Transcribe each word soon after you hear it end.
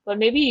But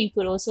maybe you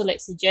could also like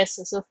suggest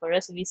also for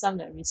us maybe some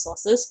like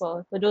resources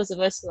for those of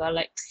us who are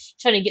like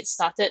trying to get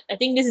started. I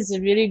think this is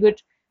a really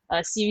good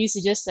series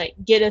to just like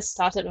get us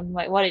started on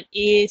like what it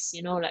is,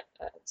 like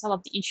some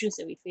of the issues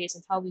that we face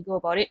and how we go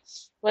about it.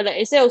 But like,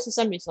 is there also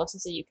some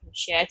resources that you can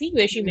share? I think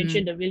you actually Mm,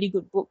 mentioned a really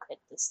good book at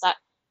the start,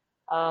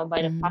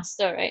 by the mhm.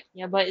 pastor, right?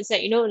 Yeah, but it's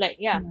like like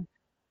yeah, Yeah.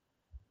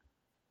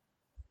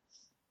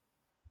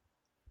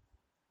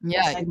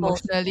 Yeah,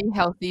 disciples. emotionally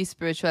healthy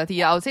spirituality.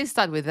 Yeah, I would say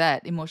start with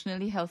that.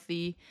 Emotionally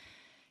healthy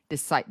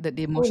the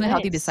Oh, emotionally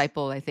healthy nice.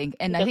 disciple, I think.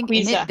 And Like I a think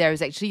in quiz, it ah. there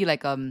is actually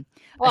like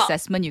Wow.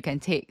 assessment you can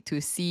take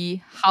to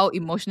see how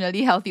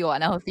emotionally healthy or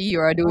unhealthy you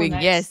are Oh, doing.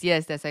 nice. Yes,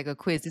 yes, that's like a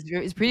quiz.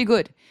 It's pretty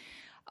good.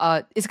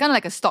 It's kind of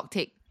like a stock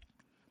take.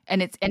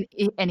 And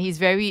he's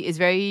very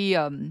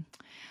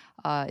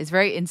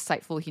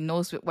insightful. He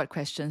knows what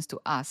questions to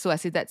ask. So I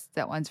say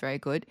that one's very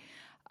good.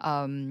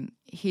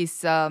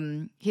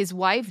 His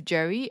wife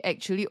Jerry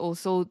actually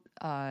also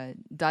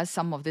does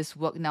some of this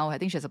work now. I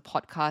think she has a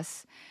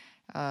podcast.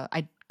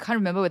 I can't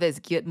remember whether it's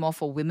geared more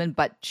for women,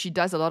 but she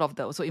does a lot of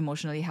the also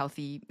emotionally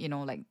healthy,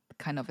 like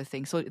kind of a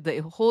thing. So the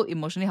whole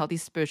emotionally healthy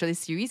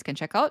spiritualist series can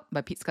check out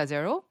by Pete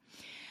Scazzaro.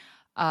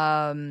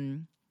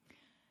 Um,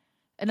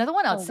 Another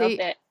one I would Oh, not say,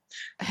 bad.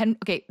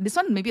 okay, this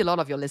one maybe a lot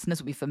of your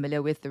listeners will be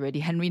familiar with already.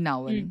 Henry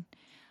Mm,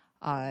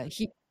 Nouwen.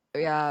 He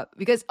Yeah,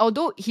 because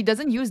although he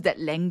doesn't use that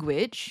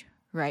language,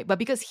 right? But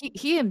because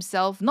he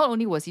himself, not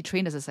only was he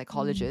trained as a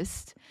mm,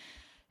 psychologist,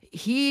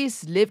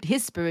 he's lived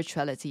his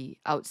spirituality,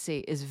 I would say,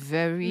 is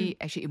mm. very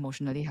actually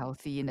emotionally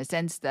healthy in the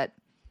sense that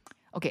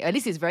okay, at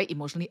least he's very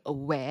emotionally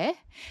aware,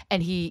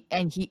 and he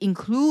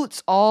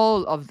includes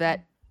all of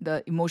that,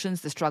 the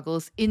emotions, the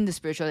struggles in the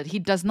spirituality. He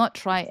does not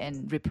try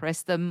and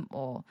repress them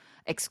or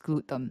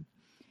exclude them.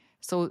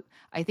 So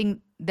I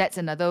think that's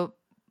another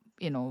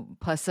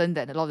person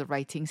that a lot of the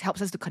writings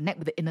helps us to connect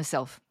with the inner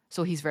self.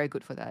 So he's very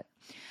good for that.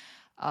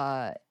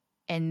 uh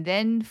and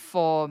then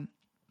for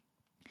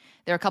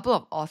there are a couple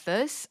of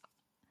authors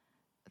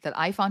that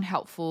I found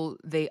helpful.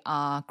 They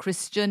are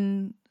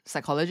Christian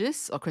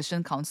psychologists or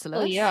Christian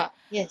Oh, counselors. yeah.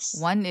 Yes.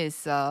 One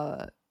is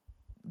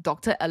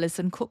Dr.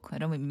 Alison Cook. I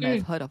don't know if you may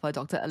have Mm, heard of her,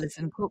 Dr.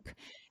 Alison Cook,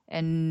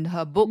 and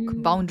her book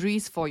mm.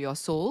 Boundaries for Your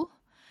Soul.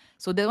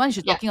 So the one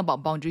she's Yeah. talking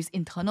about boundaries,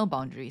 internal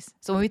boundaries.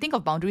 So when we think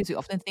of boundaries, we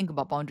often think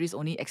about boundaries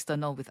only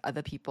external with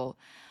other people.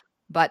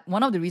 But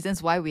one of the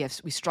reasons why we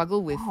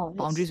struggle with Wow,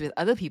 boundaries with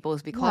other people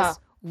is yeah. because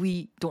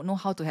we don't know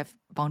how to have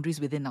boundaries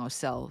within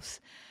ourselves.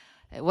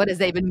 What does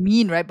that even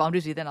mean, right?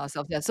 Boundaries within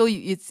ourselves. Yeah. So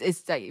it's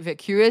like if you're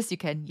curious, you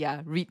can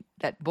read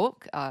that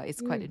book.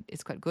 Mm,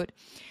 It's quite good.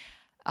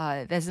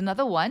 There's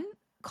another one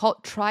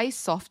called Try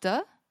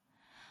Softer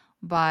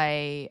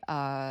by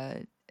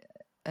a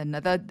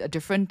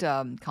different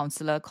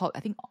counselor called, I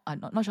think, I'm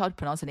not sure how to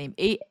pronounce the name,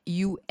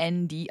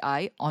 Aundi,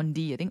 I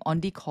think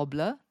Aundi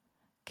Cobbler,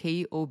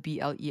 you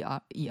Kobler.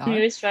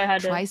 always try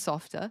harder. Try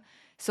Softer.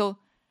 So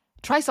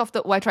try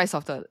softer. Why try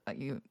softer? I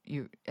think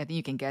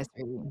you can guess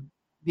already.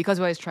 Because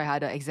why is try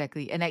harder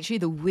exactly? And actually,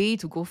 the way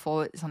to go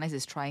forward sometimes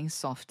is trying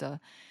softer.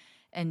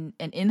 And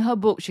in her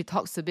book, she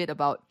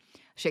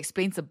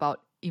explains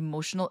about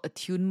emotional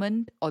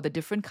attunement or the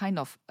different kind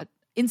of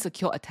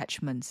insecure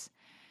attachments.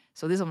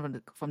 So this is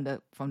from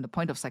the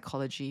point of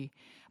psychology,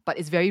 but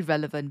it's very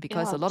relevant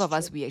because Yeah, a lot that's of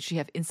us, true. we actually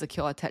have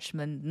insecure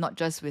attachment not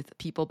just with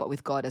people but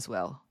with God as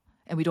well,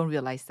 and we don't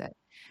realize that.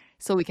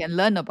 So we can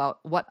learn about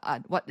what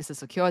is a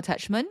secure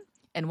attachment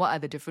and what are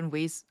the different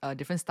ways,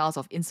 different styles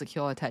of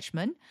insecure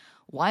attachment.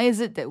 Why is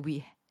it that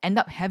we end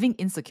up having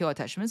insecure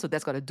attachment? So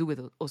that's got to do with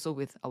also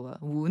with our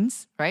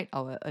wounds, right?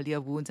 Our earlier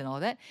wounds and all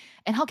that.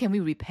 And how can we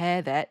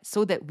repair that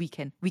so that we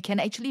can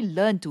actually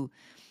learn to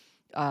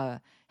uh,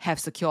 have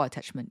secure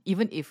attachment,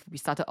 even if we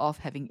started off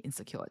having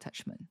insecure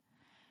attachment,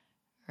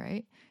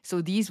 right?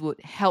 So these would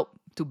help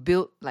to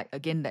build, like,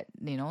 again, that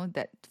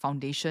that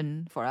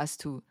foundation for us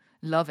to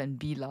love and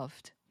be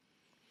loved.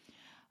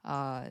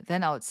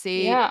 Then I would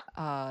say, Yeah.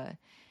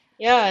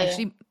 Yeah.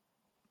 actually,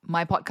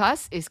 my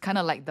podcast is kind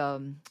of like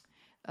the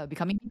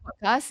becoming Me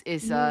podcast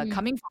is Mm,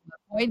 coming from the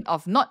point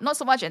of not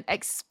so much an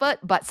expert,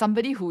 but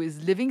somebody who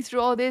is living through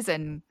all this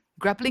and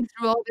grappling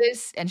through all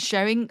this and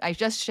sharing. I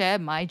just share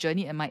my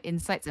journey and my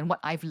insights and what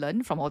I've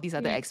learned from all these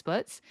other mm,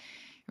 experts,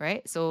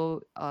 right?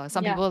 So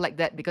some yeah. people like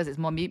that because it's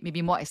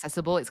maybe more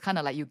accessible. It's kind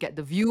of like you get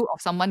the view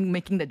of someone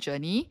making the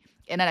journey,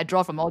 and then I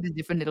draw from all these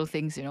different little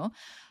things.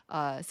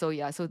 So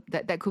yeah, so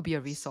that could be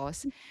a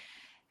resource.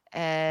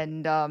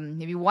 And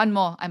maybe one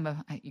more.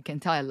 You can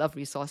tell I love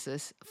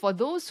resources. For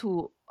those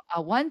who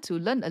want to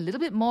learn a little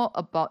bit more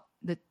about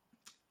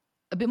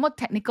a bit more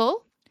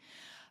technical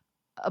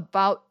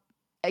about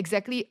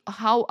exactly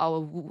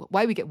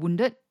why we get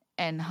wounded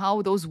and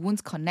how those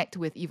wounds connect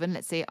with, even,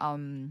 let's say,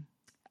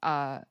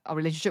 our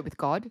relationship with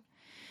God.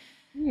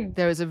 Mm.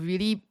 There is a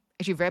really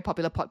actually very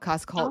popular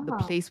podcast called The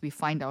Ah. Place We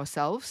Find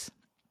Ourselves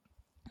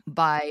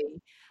by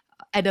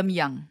Adam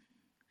Young.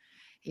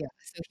 Yeah,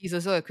 so he's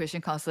also a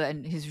Christian counselor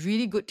and he's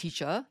really good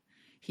teacher.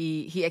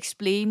 He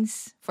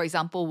explains, for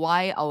example,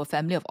 why our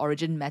family of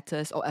origin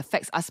matters or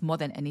affects us more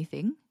than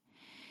anything.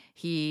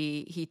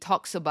 He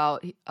talks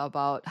about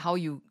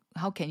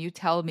how can you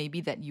tell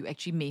maybe that you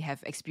actually may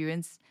have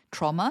experienced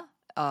trauma,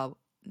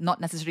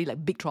 not necessarily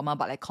like big trauma,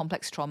 but like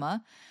complex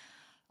trauma.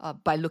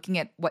 By looking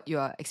at what you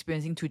are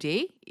experiencing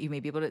today, you may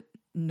be able to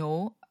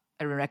know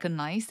and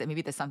recognize that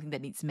maybe there's something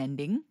that needs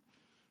mending,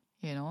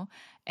 you know.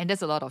 And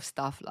there's a lot of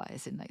stuff, lah,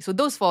 as in like, so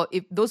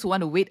if those who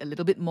want to wait a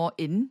little bit more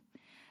in,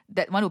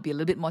 that one will be a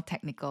little bit more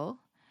technical.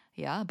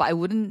 Yeah, but I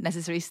wouldn't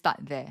necessarily start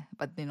there.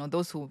 But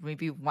those who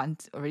maybe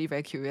want already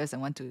very curious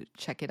and want to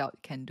check it out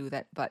can do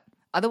that. But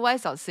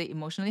otherwise, I'll say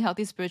emotionally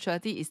healthy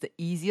spirituality is the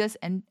easiest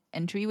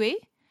entryway.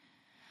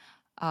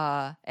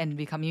 And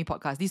Becoming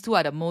podcast. These two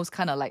are the most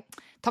kind of like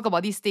talk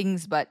about these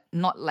things, but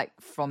not like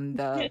from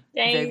the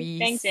very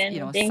Thanks, and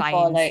I think for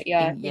science like,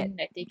 yeah, I thing yet. think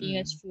like taking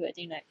us through, I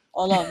think like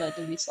all of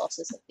the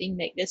resources. I think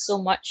like there's so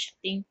much I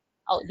think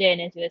out there,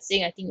 and as you were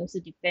saying, I think it also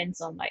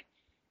depends on like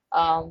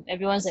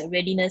everyone's like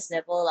readiness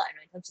level, like,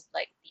 in terms of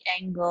like the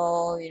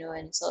angle,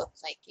 and sort of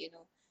like,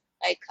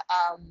 like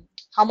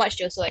how much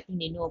they also I think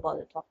they know about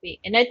the topic.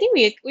 And I think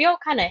we all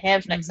kind of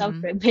have like some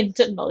Mm-hmm.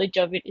 fragmented knowledge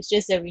of it. It's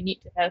just that we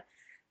need to have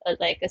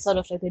like a sort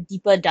of like a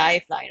deeper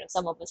dive, like,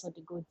 some of us want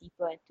to go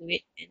deeper into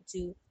it and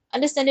to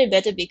understand it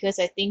better, because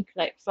I think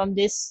like from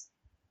this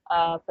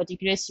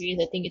particular series,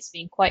 I think it's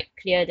been quite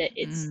clear that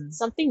it's Mm.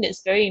 something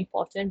that's very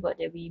important, but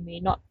that we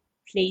may not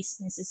place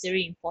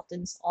necessary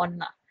importance on,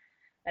 lah.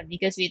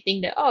 Because we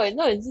think that, oh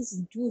no, it's just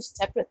two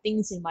separate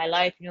things in my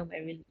life.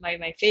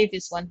 My faith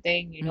is one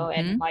thing, and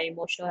Mm-hmm. my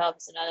emotional health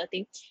is another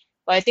thing.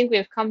 But I think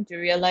we've come to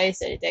realize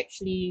that it's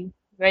actually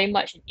very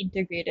much an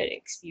integrated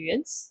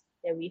experience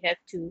that we have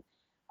to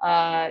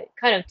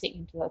kind of take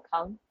into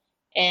account.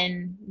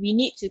 And we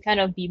need to kind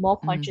of be more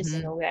conscious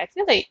and Mm-hmm. aware. I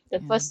feel like the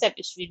Yeah. first step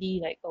is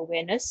really like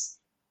awareness,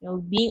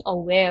 being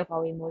aware of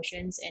our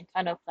emotions and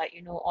kind of like,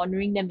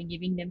 honoring them and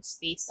giving them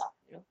space,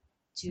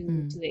 to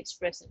Mm.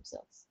 express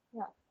themselves.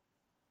 Yeah.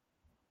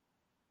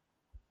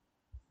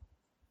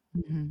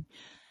 Mm-hmm.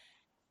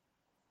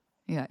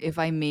 Yeah. If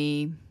I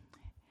may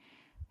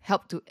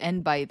help to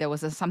end by, there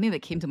was something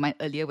that came to mind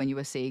earlier when you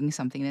were saying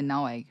something, and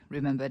now I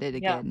remembered it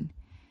Yeah. again.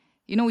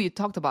 You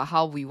talked about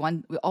how we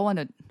all want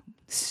to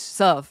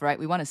serve, right?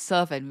 We want to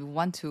serve, and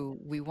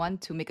we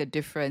want to make a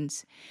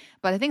difference.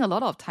 But I think a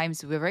lot of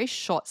times we're very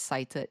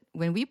short-sighted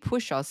when we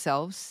push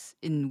ourselves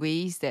in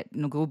ways that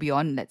go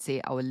beyond, let's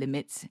say, our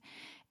limits.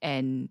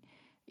 And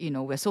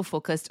we're so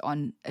focused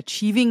on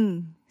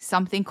achieving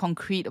something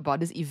concrete about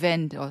this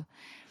event, or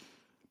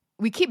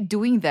we keep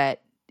doing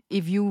that.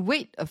 If you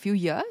wait a few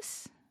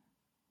years,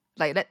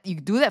 like that, you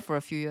do that for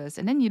a few years,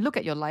 and then you look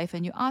at your life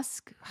and you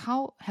ask,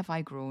 how have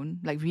I grown?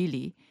 Like,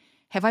 really,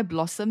 have I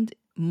blossomed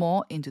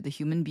more into the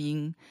human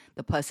being,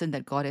 the person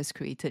that God has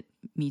created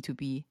me to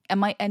be?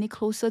 Am I any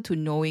closer to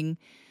knowing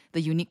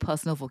the unique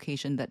personal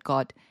vocation that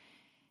God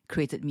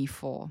created me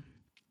for?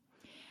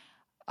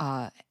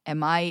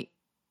 Am I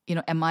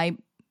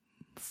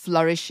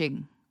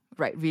flourishing,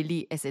 right?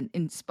 Really, as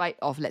in spite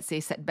of, let's say,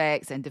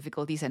 setbacks and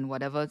difficulties and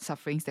whatever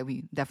sufferings that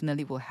we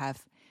definitely will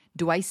have,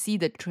 do I see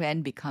the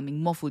trend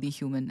becoming more fully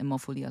human and more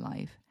fully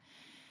alive?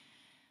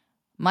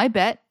 My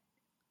bet,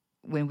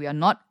 when we are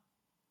not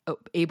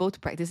able to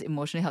practice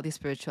emotionally healthy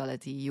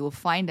spirituality, you will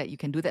find that you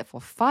can do that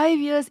for 5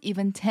 years,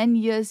 even 10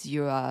 years.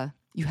 You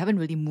haven't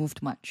really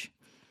moved much.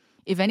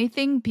 If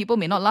anything, people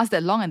may not last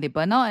that long and they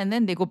burn out and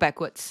then they go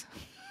backwards.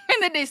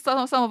 And then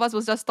some of us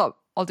will just stop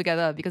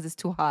altogether because it's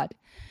too hard.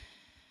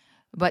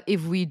 But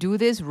if we do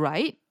this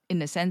right, in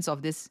the sense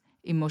of this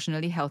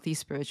emotionally healthy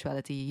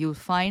spirituality, you'll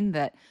find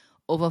that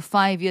over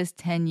 5 years,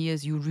 10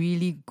 years, you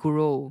really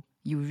grow,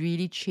 you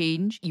really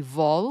change,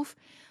 evolve,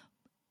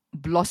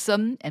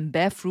 blossom, and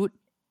bear fruit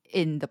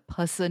in the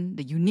person,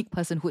 the unique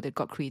personhood that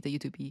God created you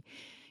to be.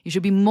 You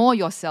should be more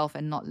yourself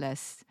and not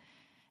less,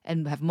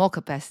 and have more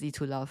capacity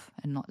to love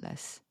and not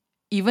less.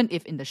 Even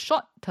if in the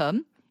short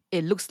term,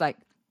 it looks like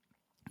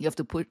you have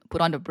to put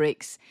on the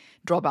brakes,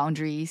 draw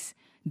boundaries,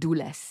 do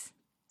less.